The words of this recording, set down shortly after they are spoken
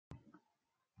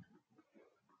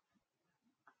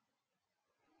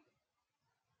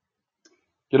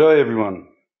G'day everyone,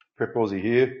 Prep Aussie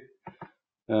here.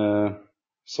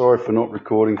 Sorry for not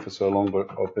recording for so long, but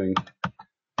I've been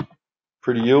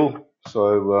pretty ill,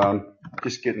 so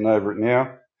just getting over it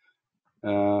now.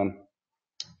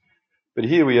 But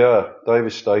here we are,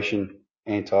 Davis Station,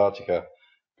 Antarctica.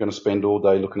 Going to spend all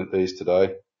day looking at these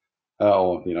today,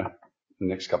 the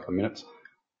next couple of minutes.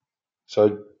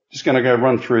 So just going to go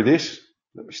run through this.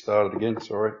 Let me start it again,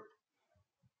 sorry.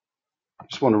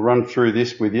 Just want to run through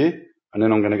this with you. And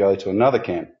then I'm going to go to another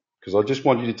camp because I just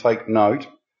want you to take note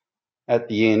at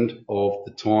the end of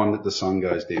the time that the sun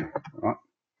goes down. Right?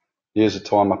 There's a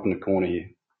time up in the corner here.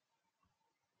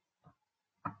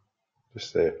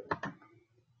 Just there.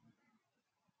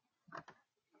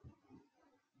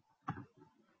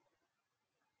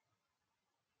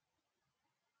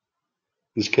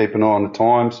 Just keep an eye on the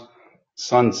times.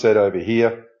 Sunset over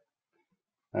here.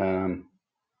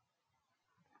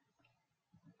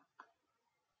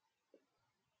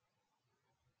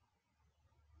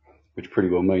 Which pretty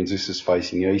well means this is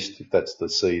facing east. If that's the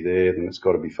sea there, then it's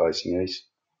got to be facing east.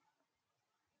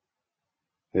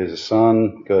 There's the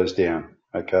sun, goes down.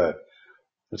 Okay,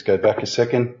 let's go back a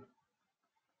second.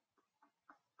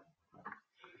 A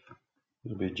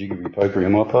little bit jiggery pokery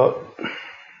on my part.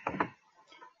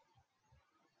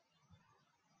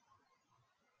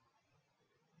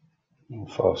 I'll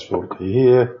fast forward to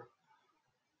here.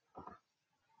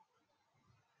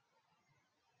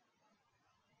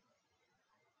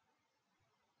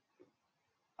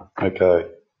 Okay,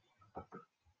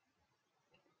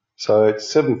 so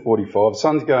it's 7:45.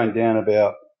 Sun's going down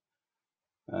about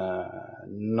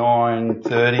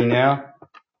 9:30 now.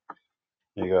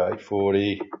 There you go,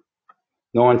 8:40,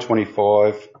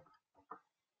 9:25.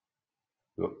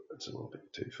 Look, that's a little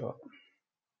bit too far.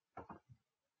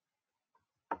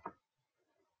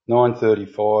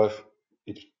 9:35.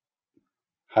 It's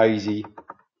hazy.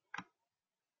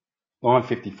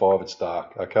 9:55. It's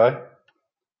dark. Okay.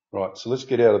 Right, so let's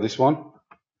get out of this one,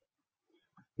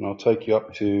 and I'll take you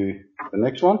up to the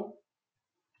next one.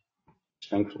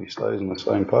 Thankfully stays on the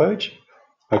same page.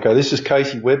 Okay, this is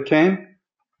Casey webcam,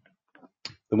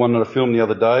 the one that I filmed the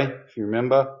other day, if you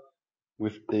remember,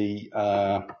 with the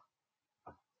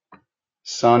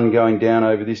sun going down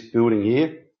over this building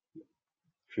here,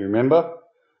 if you remember.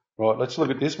 Right, let's look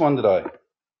at this one today.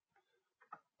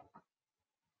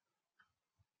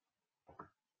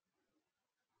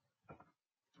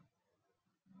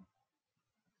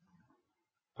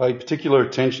 Pay particular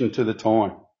attention to the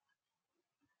time.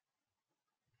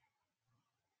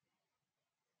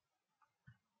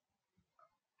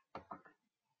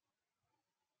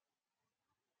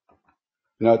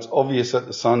 You know, it's obvious that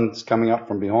the sun's coming up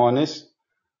from behind this.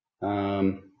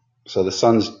 So the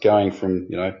sun's going from,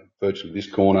 virtually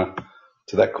this corner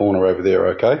to that corner over there,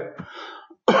 okay?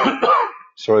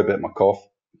 Sorry about my cough.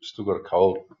 Still got a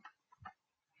cold.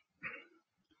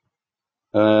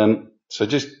 So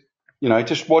just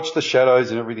watch the shadows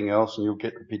and everything else and you'll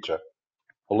get the picture.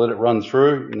 I'll let it run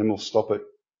through and then we'll stop it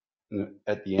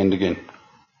at the end again.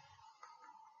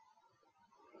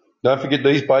 Don't forget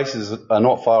these bases are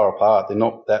not far apart. They're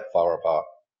not that far apart.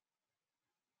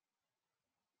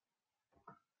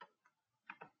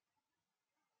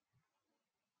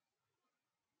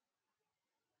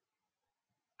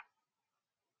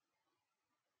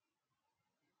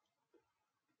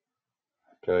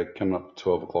 Okay, coming up to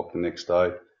 12 o'clock the next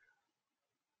day.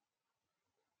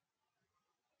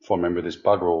 If I remember this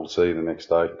bugger all to see the next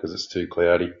day because it's too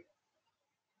cloudy.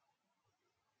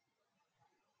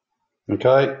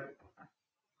 Okay,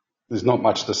 there's not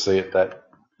much to see at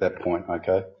that point,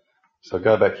 okay? So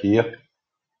go back here.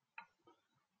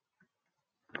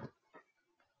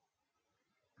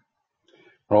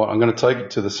 Right, I'm going to take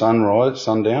it to the sunrise,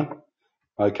 sundown.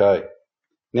 Okay,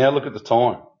 now look at the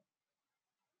time.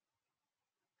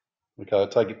 Okay, I'll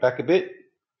take it back a bit.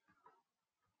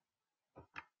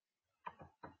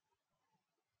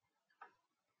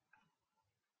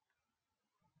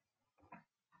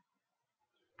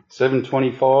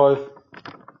 $7:25,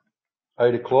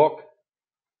 8 o'clock.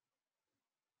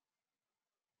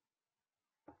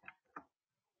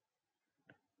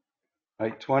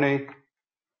 $8:20,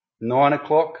 9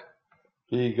 o'clock.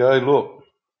 Here you go, look.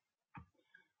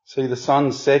 See the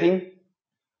sun setting?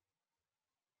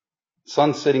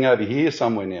 Sun's setting over here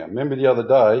somewhere now. Remember the other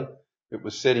day, it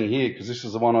was setting here because this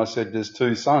is the one I said there's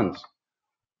two suns,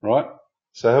 right?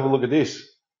 So have a look at this.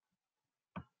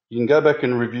 You can go back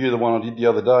and review the one I did the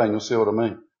other day and you'll see what I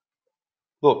mean.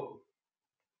 Look.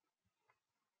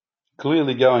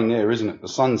 Clearly going there, isn't it? The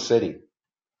sun's setting.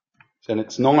 And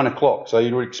it's 9 o'clock, so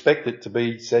you would expect it to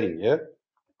be setting, yeah?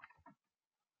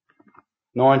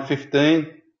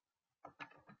 9:15,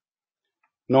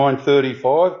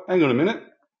 9:35. Hang on a minute.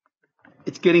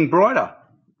 It's getting brighter.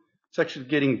 It's actually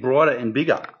getting brighter and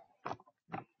bigger.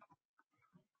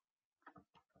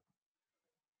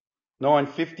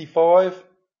 9:55.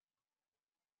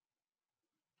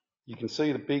 You can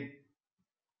see the big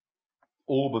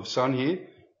orb of sun here.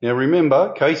 Now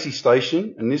remember, Casey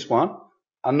Station and this one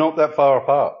are not that far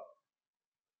apart.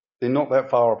 They're not that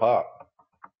far apart.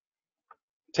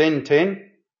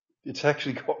 10:10. It's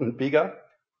actually gotten bigger.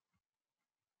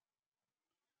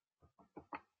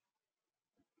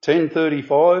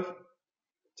 10:35.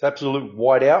 It's absolute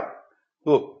whiteout.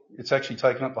 Look, it's actually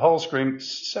taken up the whole screen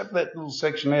except that little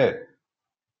section there.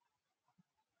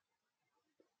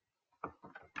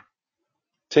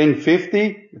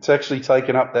 10:50. It's actually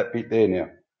taken up that bit there now.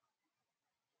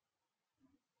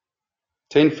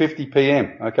 10:50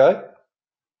 p.m. Okay,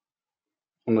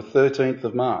 on the 13th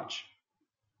of March.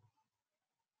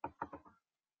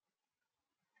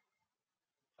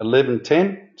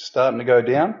 11:10. Starting to go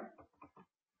down.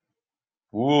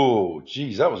 Whoa,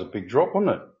 geez, that was a big drop,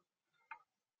 wasn't it?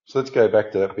 So let's go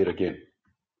back to that bit again.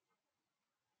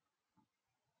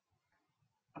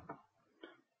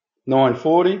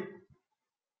 9:40,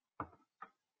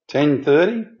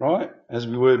 10:30, right, as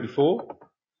we were before.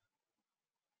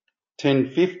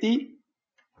 10:50,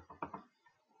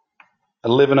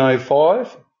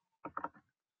 11:05,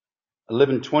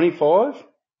 11:25,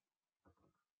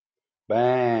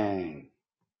 bang.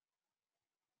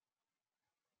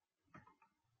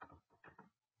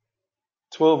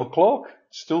 12 o'clock,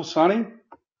 still sunny.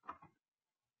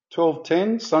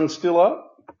 12:10, sun's still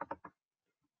up.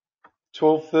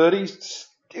 12:30,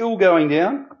 still going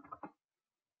down.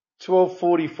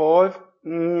 12:45, a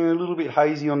little bit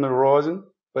hazy on the horizon,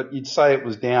 but you'd say it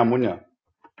was down, wouldn't you?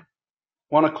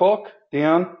 1 o'clock,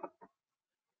 down,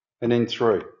 and then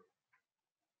through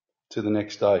to the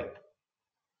next day.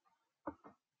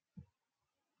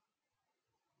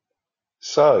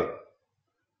 So,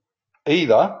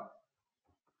 either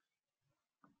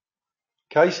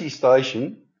Casey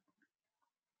Station,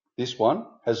 this one,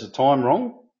 has the time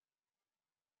wrong,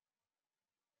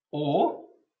 or,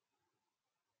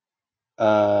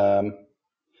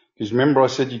 because remember I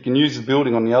said you can use the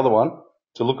building on the other one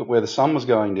to look at where the sun was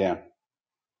going down.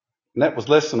 And that was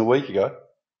less than a week ago.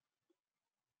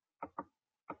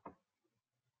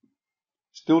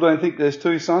 Still don't think there's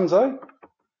two suns, eh?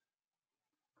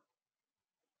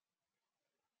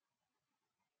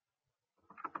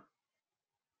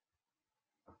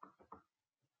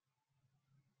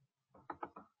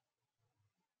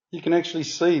 You can actually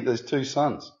see there's two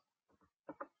suns.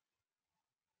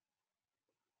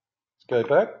 Let's go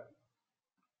back.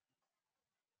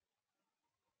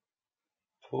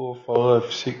 4,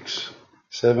 5, 6,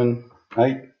 7,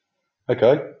 8.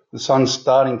 Okay, the sun's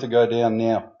starting to go down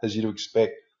now, as you'd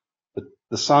expect.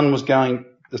 The sun was going,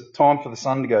 the time for the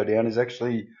sun to go down is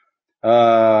actually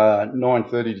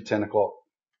 9:30 to 10 o'clock.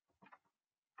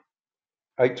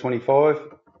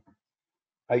 8:25,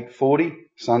 8:40,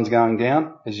 sun's going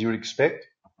down, as you would expect.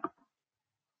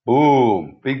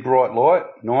 Boom, big bright light,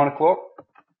 9 o'clock,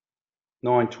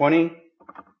 9:20.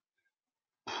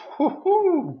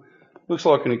 Woohoo! Looks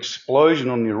like an explosion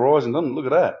on the horizon, doesn't it? Look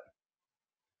at that.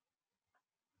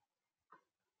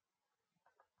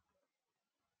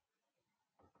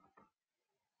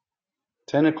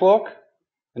 10 o'clock,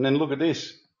 and then look at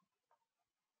this.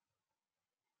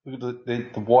 Look at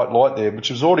the white light there, which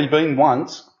has already been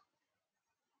once.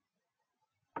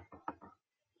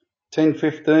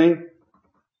 10:15,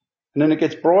 and then it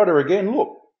gets brighter again,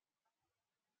 look.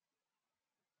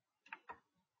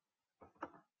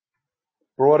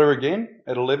 Brighter again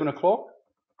at 11 o'clock.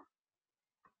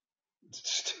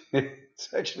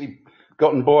 It's actually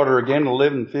gotten brighter again,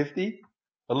 11:50,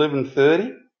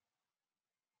 11:30.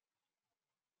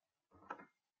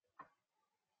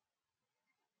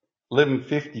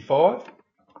 11:55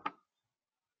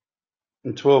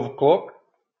 and 12 o'clock.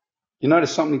 You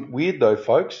notice something weird though,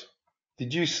 folks?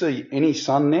 Did you see any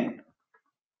sun there?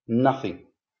 Nothing.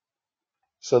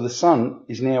 So the sun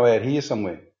is now out here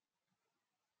somewhere.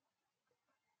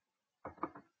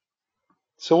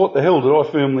 So what the hell did I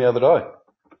film the other day?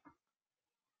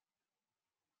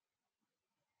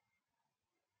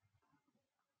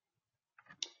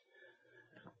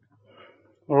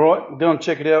 All right, go and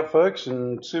check it out, folks,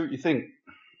 and see what you think.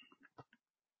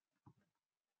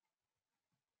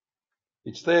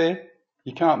 It's there.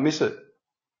 You can't miss it.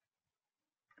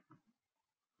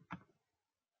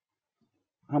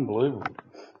 Unbelievable.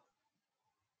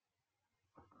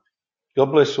 God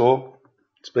bless all.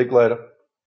 Speak later.